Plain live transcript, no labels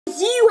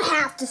You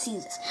have to see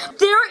this.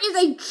 There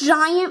is a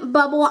giant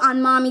bubble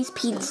on Mommy's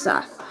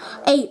pizza.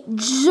 A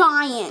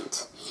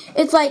giant.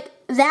 It's like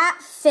that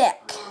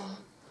thick.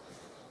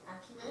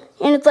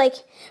 And it's like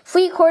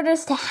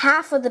 3/4 to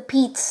half of the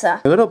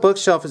pizza. The little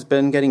bookshelf has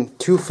been getting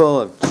too full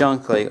of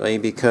junk lately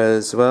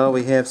because, well,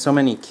 we have so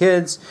many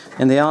kids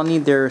and they all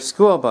need their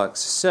school books.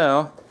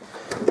 So,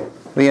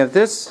 we have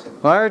this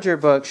larger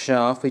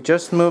bookshelf. We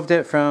just moved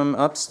it from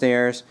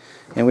upstairs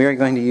and we are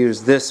going to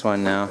use this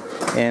one now.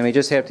 And we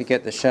just have to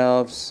get the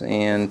shelves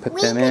and put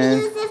them in.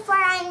 We could use it for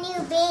our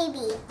new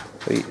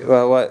baby.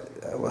 Well,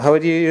 how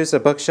would you use a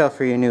bookshelf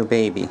for your new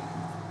baby?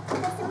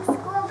 Put some school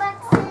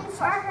books in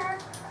for her.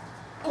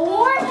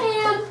 Or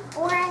him.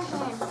 Or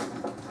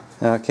him.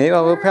 Okay,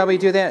 well, we'll probably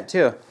do that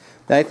too.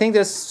 I think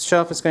this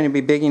shelf is going to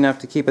be big enough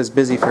to keep us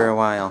busy for a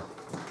while.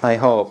 I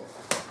hope.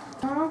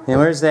 And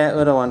where's that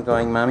little one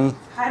going, Mommy?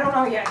 I don't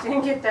know yet.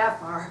 Didn't get that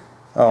far.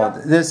 Oh,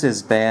 this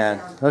is bad.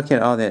 Look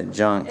at all that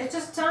junk. It's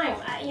just time.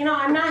 You know,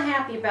 I'm not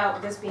happy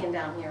about this being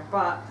down here,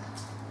 but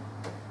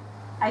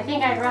I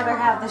think I'd rather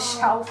have the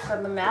shelf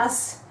than the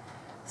mess.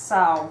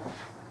 So,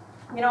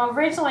 you know,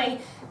 originally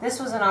this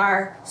was in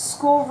our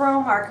school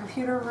room, our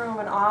computer room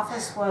and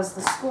office was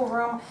the school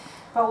room.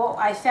 But what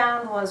I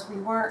found was we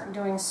weren't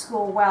doing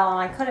school well, and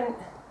I couldn't.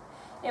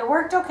 It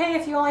worked okay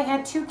if you only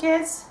had 2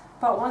 kids,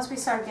 but once we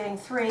started getting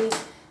 3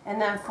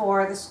 and then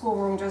 4, the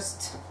schoolroom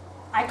just,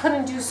 I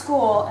couldn't do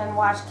school and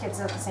watch kids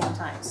at the same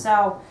time.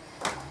 So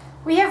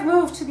we have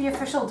moved to the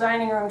official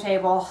dining room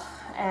table,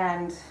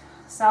 and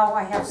so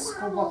I have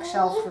school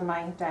bookshelf in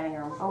my dining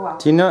room. Oh well.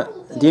 Do you know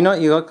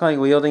what you look like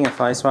wielding a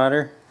fly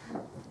swatter?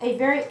 A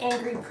very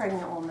angry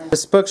pregnant woman.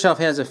 This bookshelf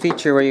has a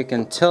feature where you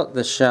can tilt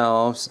the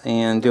shelves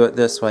and do it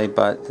this way,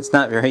 but it's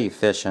not very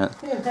efficient.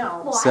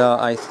 No. So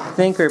I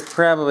think we're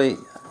probably,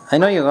 I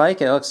know you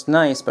like it, it looks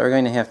nice, but we're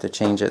going to have to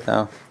change it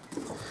though.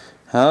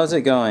 How's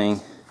it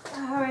going?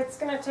 Oh, it's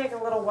going to take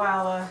a little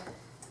while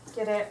to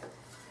get it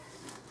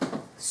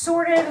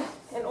sorted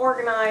and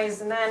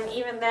organized, and then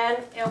even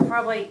then it'll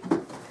probably,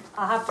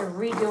 I'll have to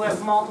redo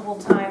it multiple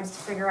times to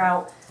figure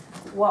out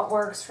what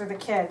works for the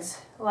kids.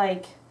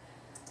 Like,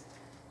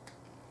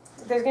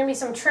 there's going to be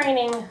some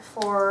training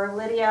for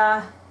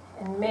Lydia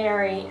and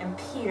Mary and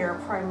Peter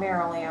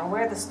primarily on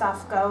where the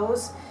stuff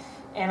goes,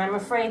 and I'm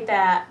afraid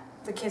that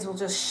the kids will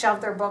just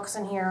shove their books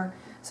in here,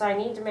 so I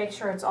need to make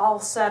sure it's all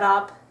set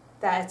up,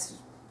 that it's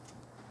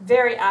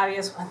very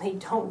obvious when they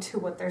don't do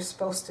what they're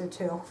supposed to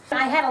do.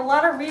 I had a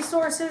lot of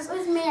resources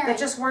that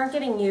just weren't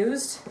getting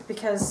used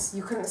because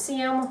you couldn't see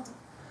them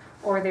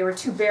or they were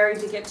too buried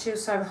to get to,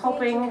 so I'm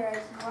hoping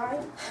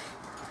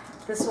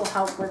this will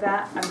help with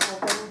that. I'm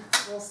hoping.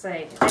 We'll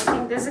see. I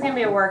think this is going to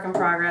be a work in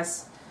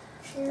progress.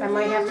 I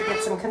might have to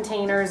get some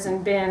containers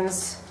and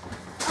bins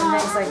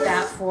and things like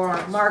that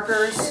for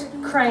markers,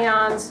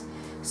 crayons,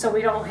 so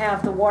we don't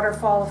have the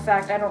waterfall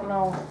effect. I don't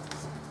know.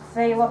 If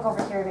they look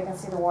over here, they can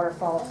see the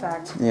waterfall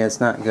effect. Yeah, it's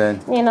not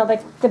good. You know,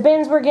 the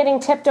bins were getting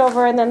tipped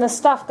over and then the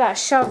stuff got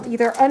shoved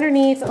either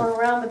underneath or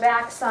around the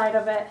back side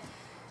of it.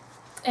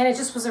 And it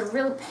just was a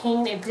real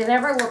pain. It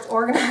never looked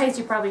organized.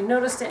 You probably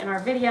noticed it in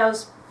our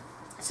videos.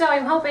 So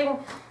I'm hoping,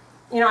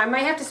 you know, I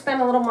might have to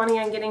spend a little money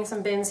on getting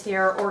some bins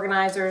here,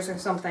 organizers or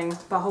something,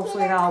 but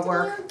hopefully that'll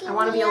work. I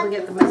want to be able to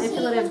get the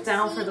manipulatives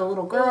down for the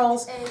little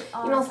girls.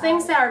 You know,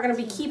 things that are going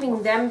to be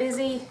keeping them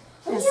busy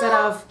instead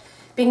of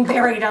being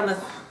buried on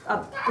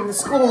up in the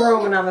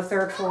schoolroom and on the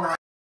 3rd floor.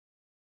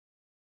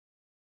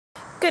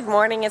 Good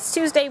morning. It's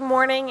Tuesday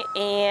morning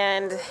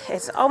and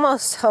it's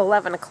almost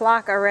 11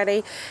 o'clock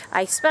already.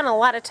 I spent a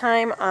lot of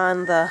time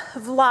on the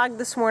vlog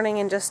this morning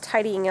and just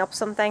tidying up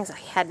some things. I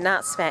had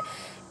not spent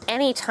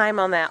any time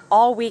on that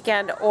all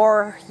weekend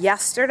or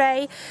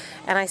yesterday,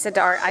 and I said to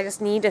Art, I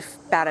just need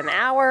about an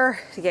hour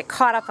to get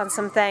caught up on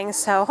some things.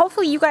 So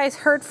hopefully you guys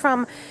heard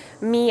from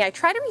me. I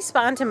try to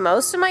respond to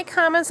most of my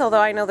comments, although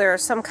I know there are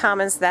some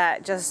comments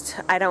that just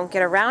I don't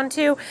get around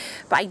to,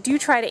 but I do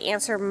try to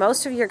answer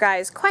most of your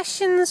guys'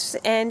 questions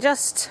and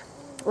just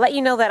let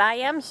you know that I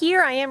am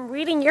here. I am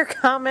reading your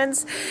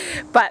comments,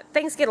 but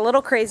things get a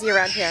little crazy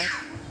around here.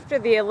 After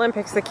the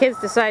Olympics, the kids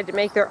decided to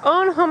make their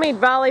own homemade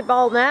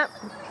volleyball net.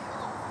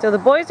 So the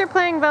boys are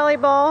playing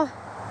volleyball,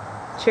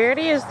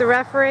 Charity is the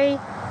referee,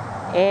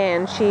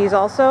 and she's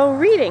also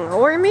reading,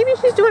 or maybe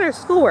she's doing her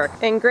schoolwork.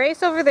 And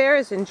Grace over there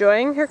is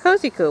enjoying her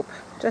cozy coop,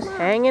 just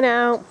hanging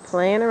out,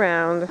 playing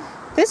around.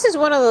 This is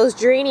one of those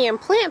geranium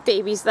plant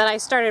babies that I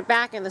started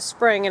back in the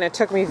spring, and it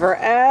took me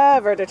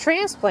forever to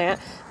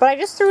transplant, but I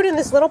just threw it in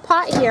this little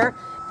pot here,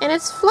 and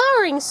it's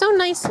flowering so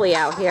nicely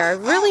out here. I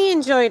really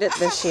enjoyed it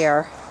this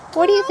year.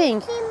 What do you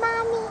think?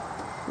 Mommy.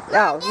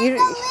 Oh, There's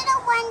a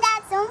little one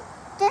that's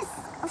just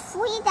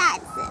sweet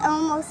that's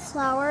almost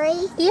flowery.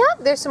 Yep,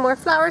 there's some more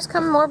flowers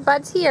coming, more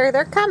buds here.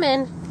 They're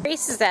coming.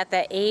 Grace is at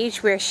that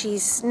age where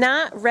she's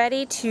not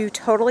ready to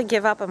totally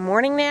give up a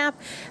morning nap,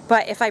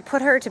 but if I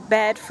put her to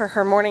bed for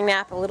her morning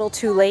nap a little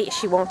too late,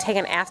 she won't take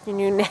an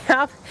afternoon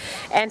nap.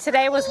 And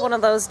today was one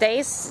of those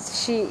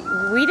days.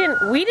 We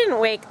didn't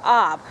wake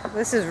up.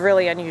 This is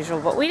really unusual,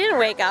 but we didn't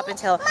wake up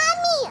until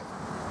Mommy,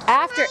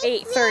 after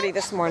 8:30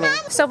 this morning.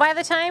 So by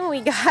the time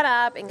we got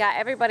up and got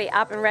everybody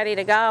up and ready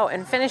to go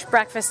and finished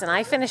breakfast and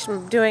I finished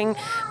doing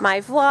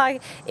my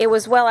vlog, it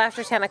was well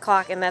after 10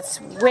 o'clock, and that's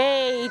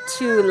way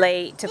too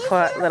late to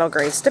put little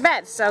Grace to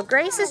bed. So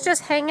Grace is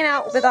just hanging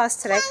out with us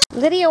today.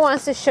 Lydia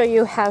wants to show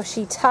you how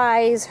she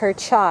ties her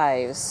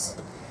chives.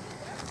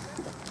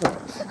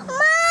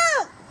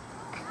 Mom!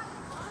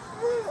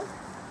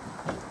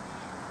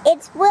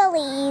 It's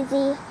really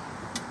easy.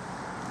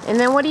 And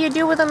then what do you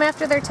do with them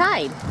after they're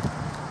tied?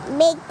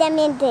 Make them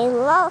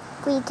into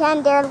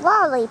pretend they're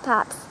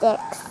lollipop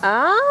sticks.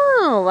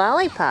 Oh,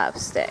 lollipop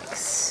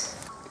sticks.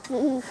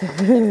 It's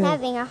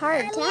having a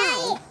hard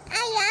time.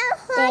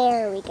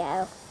 There we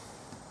go.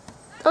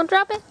 Don't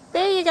drop it.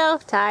 There you go.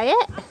 Tie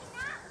it.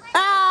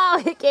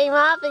 Oh, it came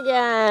off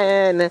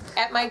again.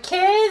 At my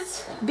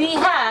kids'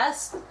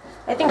 behest,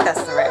 I think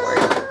that's the right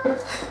word.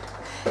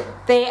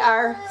 They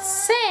are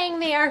saying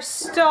they are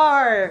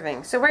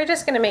starving. So we're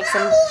just going to make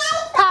some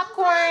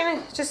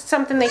popcorn, just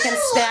something they can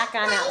snack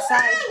on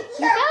outside.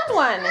 You found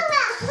one.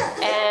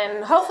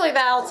 And hopefully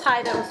that'll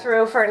tie them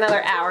through for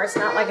another hour. It's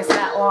not like it's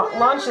that long,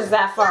 lunch is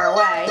that far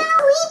away.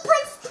 Can we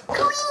make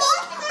peanut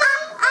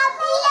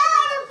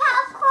butter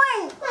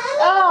popcorn?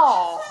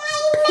 Oh,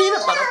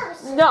 peanut butter.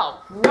 No,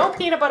 no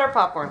peanut butter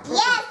popcorn.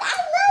 Yes, I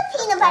love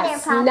peanut butter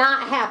That's popcorn.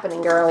 not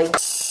happening, girlie.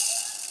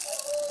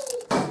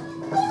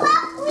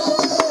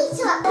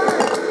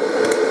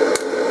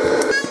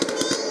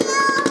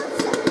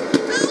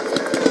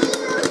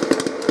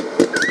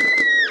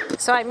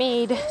 So I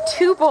made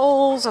 2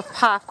 bowls of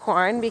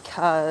popcorn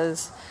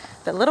because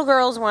the little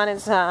girls wanted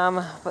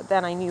some, but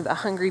then I knew the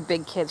hungry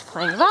big kids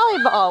playing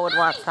volleyball would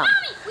want some.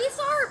 We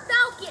saw her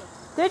falcon.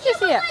 Did you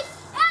see it? As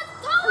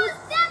tall as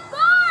that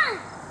barn.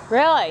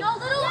 Really? No,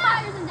 little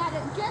higher than that.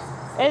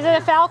 Is it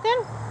a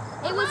falcon?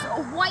 It was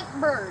a white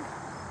bird.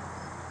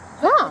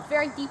 Huh.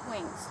 Very deep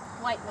wings.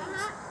 White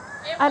wings.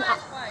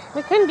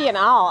 It couldn't be an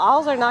owl.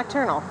 Owls are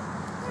nocturnal.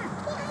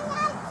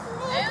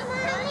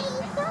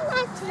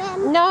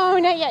 No,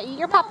 not yet. Eat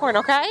your popcorn,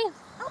 okay?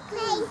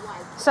 Okay.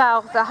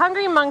 So the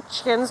hungry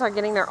munchkins are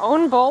getting their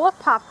own bowl of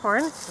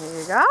popcorn.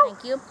 Here you go.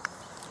 Thank you.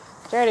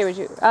 Charity, would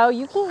you? Oh,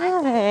 you can't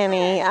have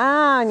any.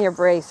 On your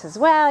braces.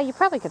 Well, you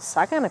probably could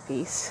suck on a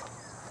piece.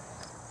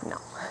 No.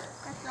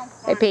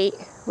 Hey, Pete,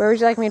 where would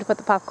you like me to put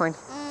the popcorn?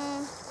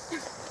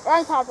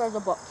 On top of the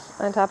books.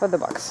 On top of the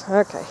books.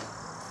 Okay.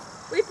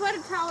 We put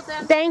a towel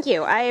down. Thank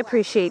you. I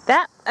appreciate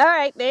that. All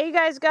right, there you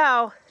guys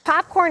go.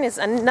 Popcorn is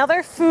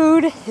another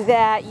food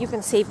that you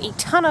can save a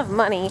ton of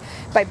money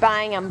by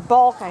buying in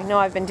bulk. I know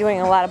I've been doing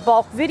a lot of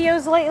bulk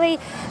videos lately.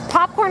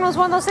 Popcorn was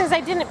one of those things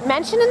I didn't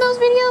mention in those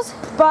videos,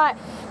 but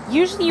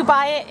usually you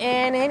buy it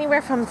in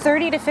anywhere from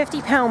 30 to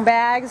 50 pound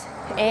bags,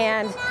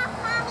 and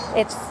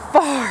it's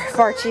far,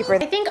 far cheaper.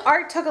 I think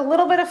Art took a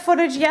little bit of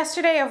footage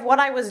yesterday of what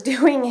I was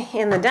doing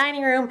in the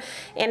dining room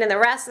and in the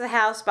rest of the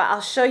house, but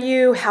I'll show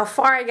you how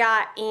far I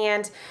got,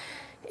 and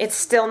it's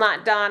still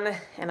not done,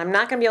 and I'm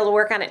not going to be able to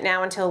work on it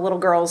now until little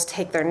girls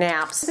take their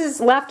naps. This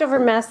is leftover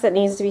mess that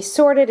needs to be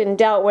sorted and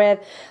dealt with.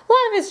 A lot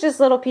of it's just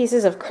little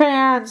pieces of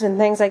crabs and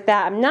things like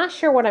that. I'm not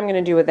sure what I'm going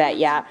to do with that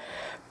yet,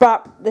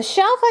 but the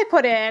shelf I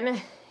put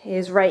in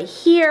is right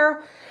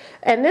here.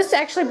 And this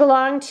actually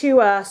belonged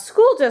to a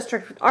school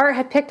district Art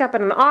had picked up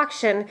at an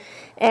auction,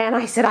 and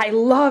I said, I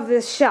love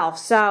this shelf,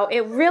 so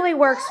it really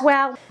works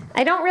well.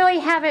 I don't really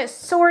have it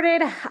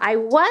sorted. I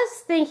was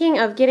thinking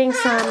of getting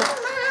some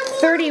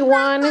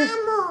 31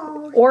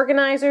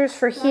 organizers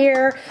for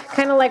here,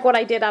 kind of like what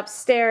I did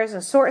upstairs,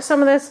 and sort some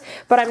of this,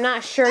 but I'm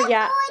not sure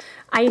yet.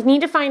 I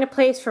need to find a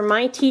place for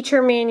my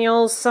teacher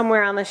manuals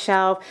somewhere on the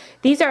shelf.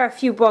 These are a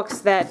few books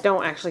that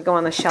don't actually go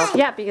on the shelf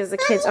yet because the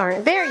kids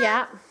aren't there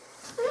yet.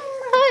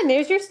 And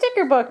there's your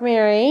sticker book,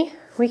 Mary.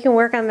 We can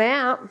work on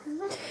that.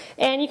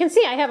 And you can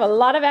see I have a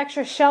lot of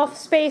extra shelf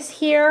space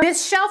here.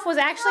 This shelf was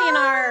actually in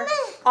our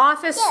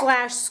office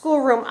 /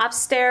 schoolroom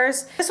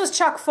upstairs. This was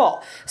chock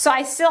full. So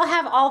I still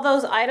have all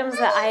those items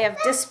that I have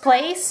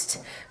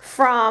displaced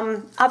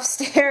from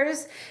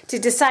upstairs to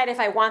decide if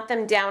I want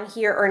them down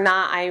here or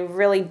not. I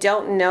really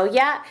don't know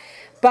yet.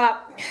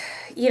 But,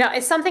 you know,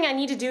 it's something I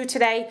need to do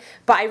today.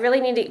 But I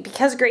really need to,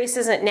 because Grace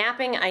isn't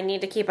napping, I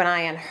need to keep an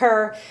eye on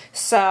her.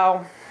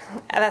 So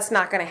that's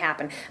not going to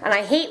happen. And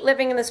I hate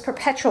living in this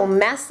perpetual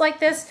mess like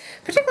this,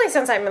 particularly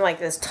since I'm in like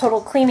this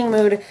total cleaning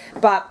mood,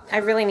 but I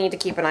really need to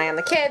keep an eye on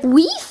the kids.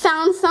 We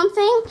found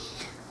something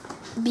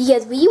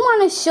because we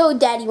want to show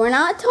Daddy. We're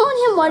not telling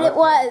him what it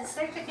was,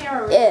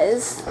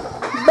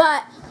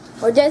 but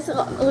we're just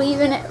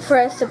leaving it for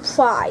a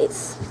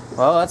surprise.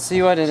 Well, let's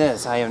see what it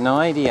is. I have no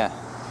idea.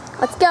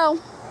 Let's go.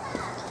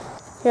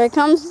 Here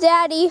comes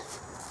Daddy.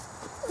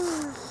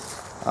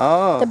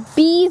 Oh. The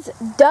bees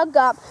dug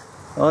up.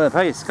 Oh,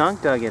 probably a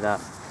skunk dug it up.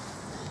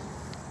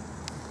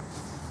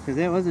 Because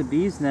that was a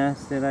bee's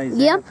nest that I zapped.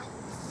 Yep.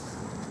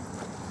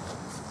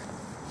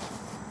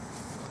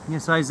 Yeah,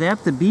 so I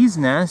zapped the bee's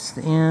nest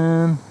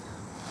and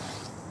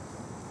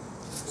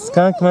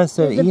skunk must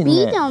have There's eaten a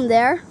bee it. down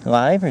there.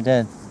 Live or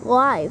dead?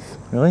 Live.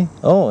 Really?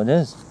 Oh, it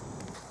is.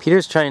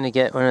 Peter's trying to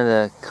get one of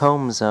the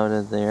combs out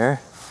of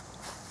there.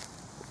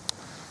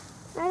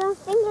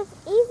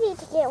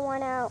 to get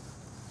one out.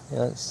 Yeah,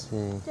 let's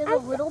see. There's a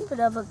little bit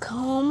of a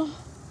comb.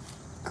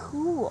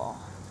 Cool.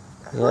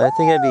 Yeah, I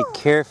think I'd be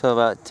careful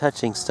about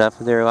touching stuff.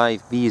 There are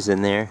live bees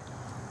in there.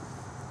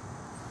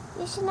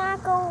 You should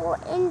not go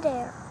in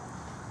there.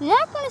 I'm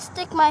not going to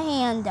stick my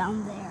hand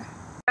down there.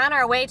 We're on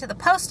our way to the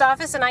post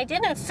office, and I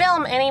didn't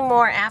film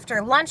anymore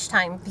after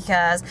lunchtime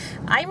because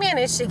I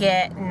managed to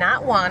get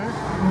not one,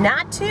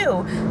 not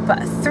two,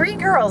 but 3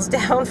 girls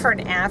down for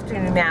an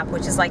afternoon nap,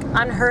 which is like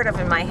unheard of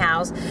in my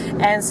house.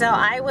 And so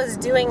I was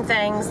doing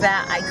things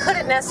that I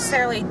couldn't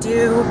necessarily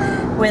do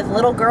with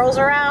little girls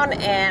around,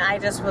 and I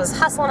just was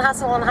hustling,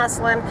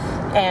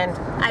 and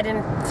I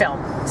didn't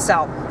film.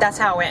 So that's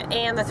how it went.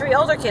 And the 3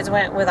 older kids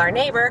went with our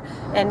neighbor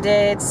and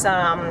did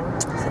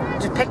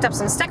just picked up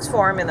some sticks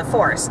for him in the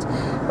forest.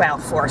 Well,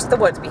 forest, the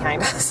woods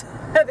behind us.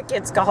 The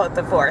kids call it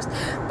the forest.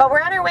 But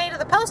we're on our way to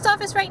the post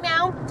office right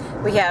now.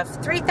 We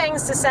have 3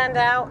 things to send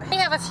out. We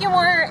have a few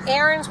more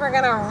errands we're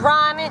gonna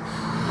run.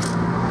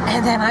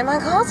 And then I'm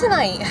on call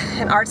tonight.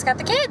 And Art's got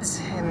the kids.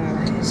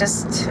 And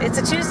it's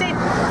a Tuesday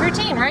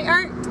routine, right,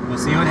 Art? We'll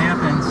see what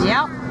happens.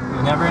 Yep.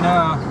 You never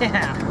know.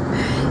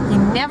 Yeah. You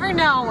never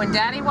know when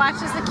Daddy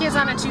watches the kids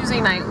on a Tuesday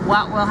night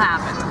what will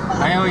happen.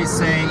 I always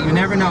say, you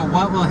never know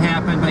what will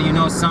happen, but you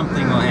know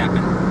something will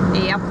happen.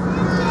 Yep.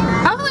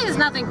 Hopefully it's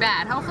nothing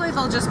bad. Hopefully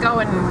they'll just go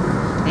and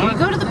maybe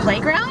go to the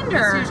playground,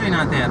 or... It's usually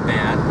not that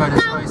bad, but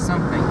it's always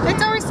something.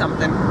 It's always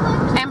something.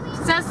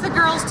 And since the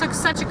girls took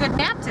such a good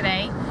nap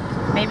today,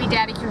 maybe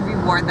Daddy can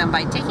reward them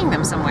by taking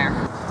them somewhere.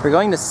 We're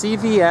going to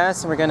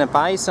CVS and we're going to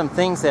buy some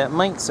things that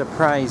might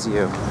surprise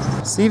you.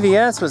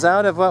 CVS was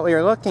out of what we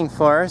were looking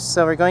for,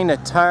 so we're going to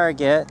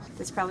Target.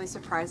 This probably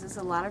surprises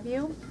a lot of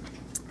you,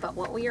 but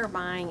what we are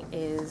buying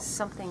is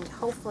something to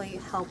hopefully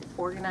help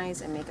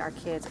organize and make our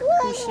kids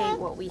appreciate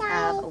what we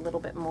have a little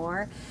bit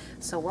more.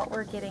 So what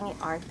we're getting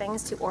are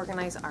things to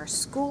organize our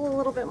school a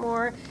little bit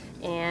more,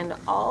 and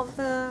all of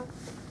the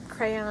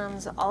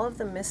crayons, all of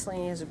the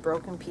miscellaneous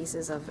broken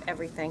pieces of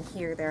everything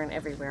here, there, and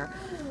everywhere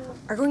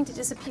are going to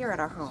disappear at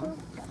our home.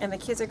 And the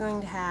kids are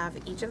going to have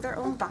each of their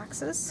own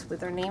boxes with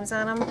their names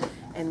on them,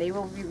 and they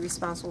will be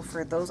responsible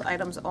for those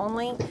items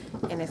only.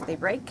 And if they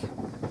break,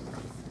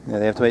 Yeah,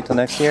 they have to wait till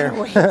next year.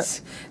 wait.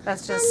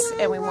 That's just,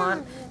 and we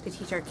want to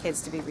teach our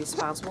kids to be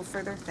responsible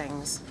for their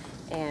things.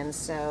 And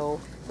so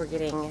we're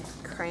getting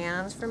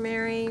crayons for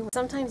Mary.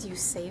 Sometimes you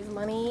save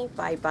money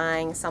by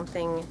buying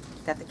something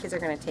that the kids are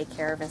going to take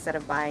care of instead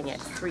of buying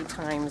it 3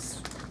 times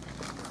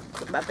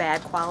a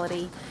bad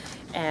quality.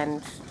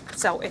 And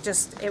so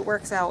it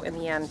works out in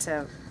the end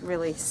to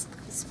really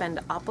spend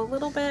up a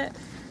little bit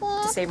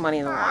to save money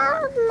in the long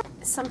run.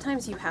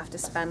 Sometimes you have to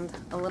spend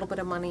a little bit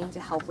of money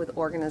to help with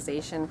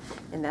organization,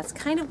 and that's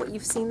kind of what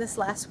you've seen this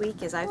last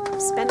week is I'm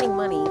spending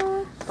money,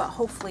 but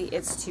hopefully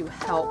it's to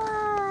help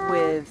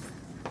with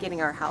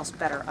getting our house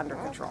better under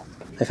control.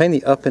 I find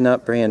the Up and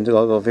Up brand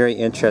logo very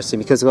interesting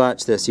because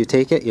watch this. You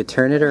take it, you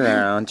turn it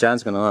around.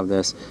 John's going to love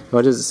this.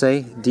 What does it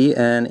say?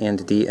 DN and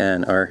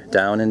DN, or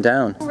down and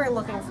down. What we're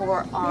looking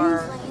for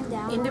are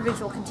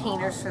individual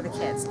containers for the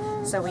kids.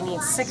 So we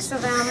need 6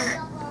 of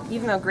them.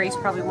 Even though Grace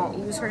probably won't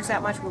use hers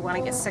that much, we want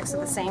to get 6 of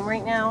the same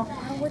right now.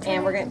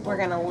 And we're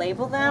gonna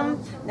label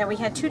them. Now we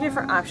had 2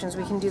 different options.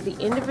 We can do the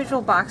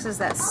individual boxes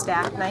that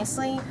stack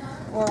nicely,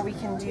 or we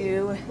can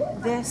do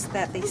this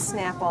that they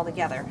snap all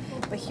together.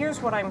 But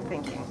here's what I'm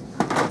thinking.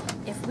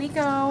 If we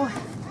go,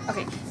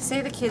 okay,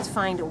 say the kids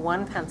find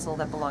 1 pencil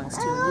that belongs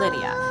to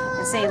Lydia,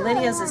 and say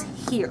Lydia's is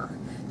here.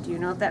 Do you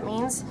know what that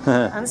means?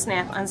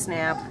 Unsnap,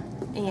 unsnap.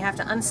 And you have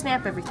to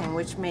unsnap everything,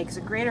 which makes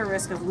a greater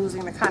risk of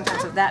losing the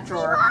contents of that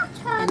drawer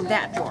and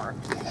that drawer.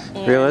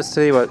 And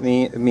realistically, what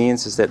it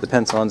means is that the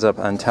pencil ends up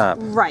on top.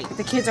 right,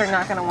 the kids are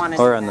not going to want to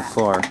Or do on the that.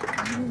 floor.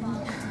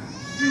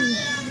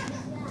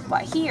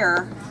 But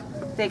here,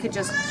 they could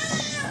just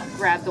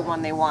grab the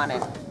one they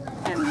wanted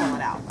and pull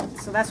it out.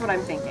 So that's what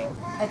I'm thinking.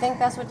 I think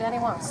that's what Daddy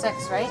wants,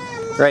 6, right?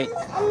 Right.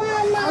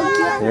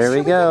 There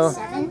we go.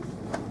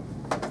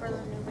 For the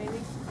new baby?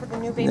 For the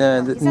new baby?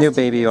 No, the He new says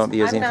baby 2 you won't be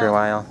years. using I'm for a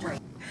not- while.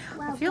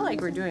 I feel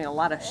like we're doing a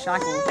lot of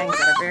shocking things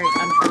that are very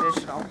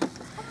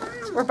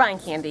untraditional. We're buying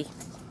candy,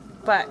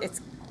 but it's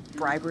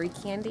bribery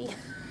candy.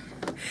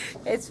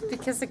 It's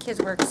because the kids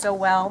work so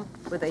well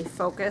with a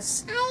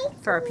focus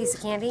for a piece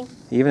of candy.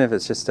 Even if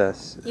it's just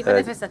Even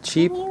if it's a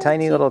cheap, teeny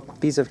tiny cheap- little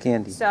piece of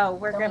candy. So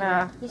we're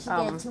gonna You should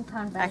get a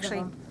 2-pound bag actually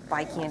of them.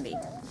 buy candy.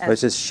 as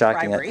Which is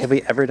shocking. bribery. Have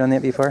we ever done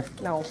that before?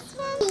 No.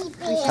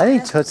 I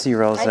think Tootsie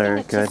Rolls I are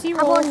think a good. Tootsie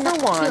Roll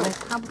for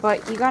one,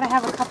 but you gotta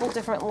have a couple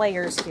different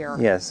layers here.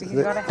 Yes, So the,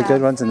 you gotta the have-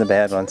 good ones and the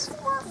bad ones.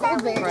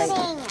 Right.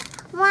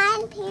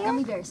 1 pair.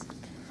 Gummy bears.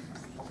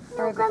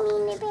 No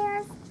gummy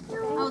bears.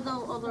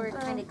 Although they're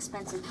kind of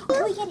expensive. What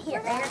can we get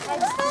here? I to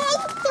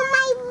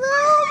my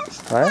room.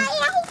 What? I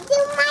to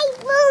my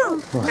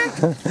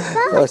room.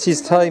 Well,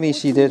 she's telling me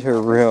she did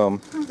her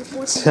room.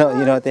 So,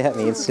 you know what that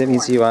means? It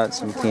means you want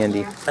some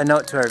candy. A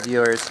note to our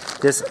viewers,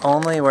 this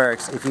only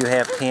works if you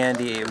have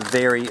candy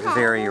very,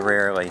 very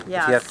rarely. If you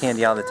have Yes.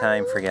 candy all the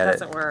time, forget it.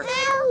 Doesn't work.